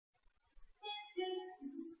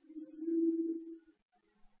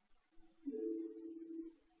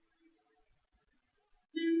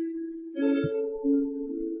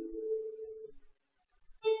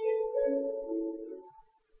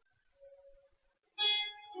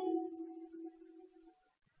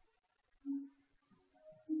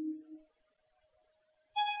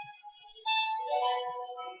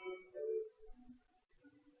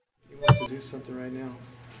do something right now.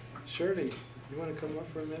 Shirley, you want to come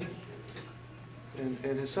up for a minute?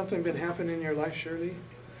 And has something been happening in your life, Shirley?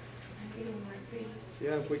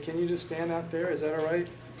 Yeah, can you just stand out there? Is that all right?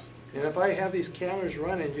 And if I have these cameras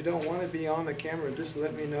running, you don't want to be on the camera, just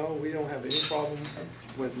let me know. We don't have any problem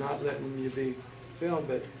with not letting you be filmed,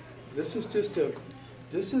 but this is just to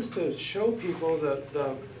show people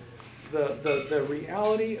the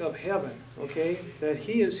reality of heaven, okay? That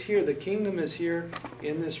He is here, the kingdom is here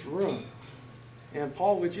in this room. And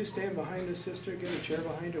Paul, would you stand behind this sister, get a chair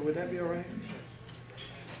behind her? Would that be all right?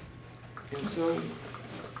 And so,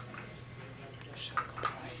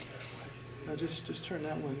 now just turn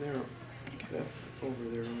that one there, that over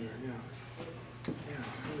there, yeah. Yeah,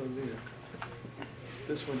 hallelujah.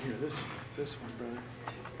 This one here, this one, brother.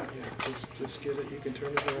 Yeah, just get it. You can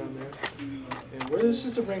turn it around there. And this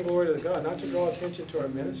is to bring glory to God, not to draw attention to our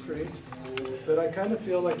ministry. But I kind of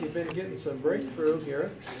feel like you've been getting some breakthrough here,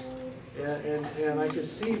 and I can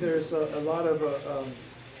see there's a lot of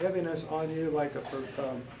heaviness on you, like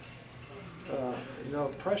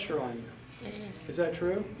pressure on you. It is. Is that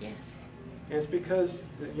true? Yes. And it's because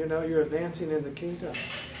you're advancing in the kingdom.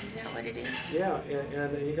 Is that what it is? Yeah,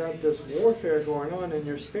 and you got this warfare going on in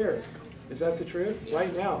your spirit. Is that the truth? Yes.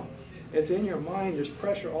 Right now. It's in your mind. There's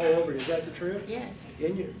pressure all over you. Is that the truth? Yes.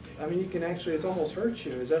 You can actually, it's almost hurt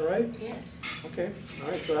you. Is that right? Yes. Okay. All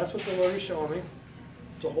right. So that's what the Lord is showing me.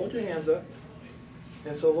 So hold your hands up.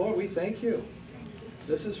 And so, Lord, we thank you.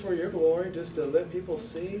 This is for your glory, just to let people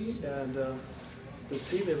see and to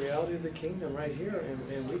see the reality of the kingdom right here.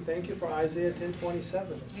 And we thank you for Isaiah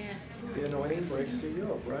 10:27. Yes. The anointing breaks the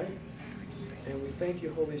yoke, right? And we thank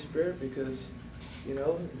you, Holy Spirit, because you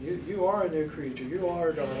are a new creature. You are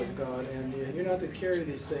a daughter of God, and you're not to carry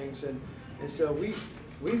these things. And so we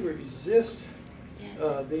resist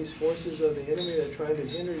these forces of the enemy that are trying to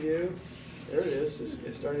hinder you. There it is.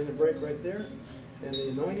 It's starting to break right there. And the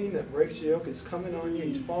anointing that breaks the yoke is coming on you.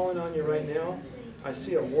 He's falling on you right now. I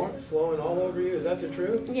see a warmth flowing all over you. Is that the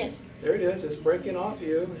truth? Yes. There it is. It's breaking off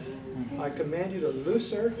you. I command you to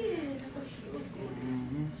loose her.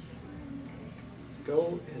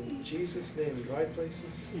 Go in Jesus' name in dry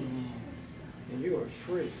places. And you are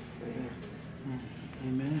free. Amen.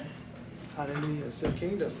 Amen. Hallelujah. It's the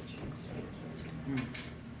kingdom. And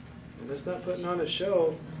it's not putting on a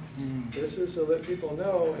show. This is to let people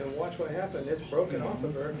know and watch what happened. It's broken off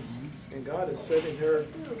of her. And God is setting her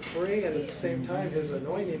free, and at the same time His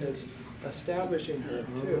anointing is establishing her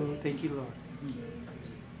too. Oh, thank you, Lord.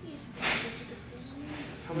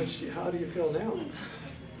 How do you feel now?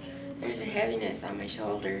 There's a heaviness on my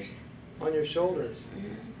shoulders. On your shoulders.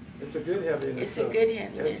 Mm-hmm. It's a good heaviness. It's a good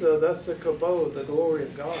heaviness. That's the kabod, the glory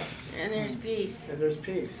of God. And there's peace. And there's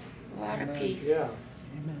peace. A lot of peace. Yeah.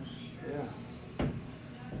 Amen. Yeah.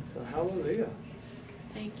 So hallelujah.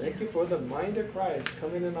 Thank you. For the mind of Christ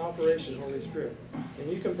coming in operation, Holy Spirit.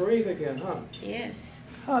 And you can breathe again, huh? Yes.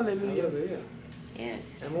 Hallelujah. Hallelujah.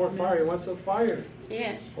 Yes. And more fire. You want some fire?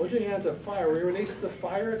 Yes. Hold your hands up, fire. We release the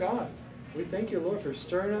fire of God. We thank you, Lord, for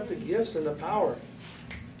stirring up the gifts and the power.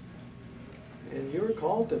 And you were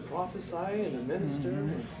called to prophesy and to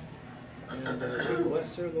minister. And we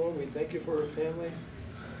bless her, Lord. We thank you for her family.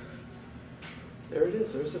 There it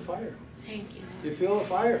is. There's the fire. Thank you. You feel the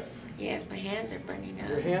fire? Yes, my hands are burning up.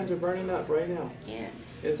 Your hands are burning up right now. Yes.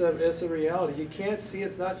 It's a reality. You can't see.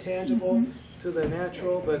 It's not tangible to the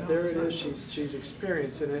natural, but there it is. She's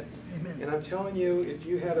experiencing it. And I'm telling you, if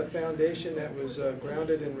you had a foundation that was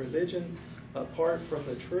grounded in religion, apart from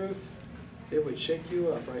the truth, it would shake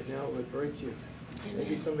you up right now. It would break you. Amen.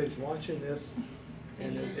 Maybe somebody's watching this,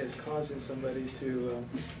 and it is causing somebody to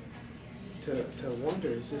wonder: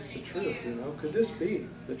 is this the truth? Could this be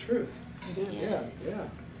the truth? Yes. Yeah.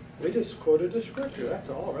 We just quoted the scripture. That's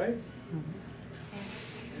all, right?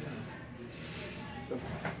 So,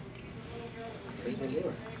 praise the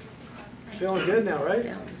Lord. Feeling good now, right?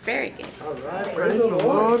 Feeling very good. All right. Praise the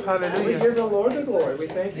Lord. And we Hallelujah. give the Lord the glory. We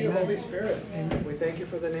thank you, Amen. Holy Spirit. Amen. We thank you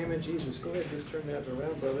for the name of Jesus. Go ahead, just turn that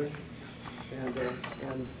around, brother. And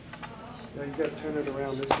now you got to turn it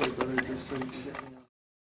around this way, brother, just so you can get me.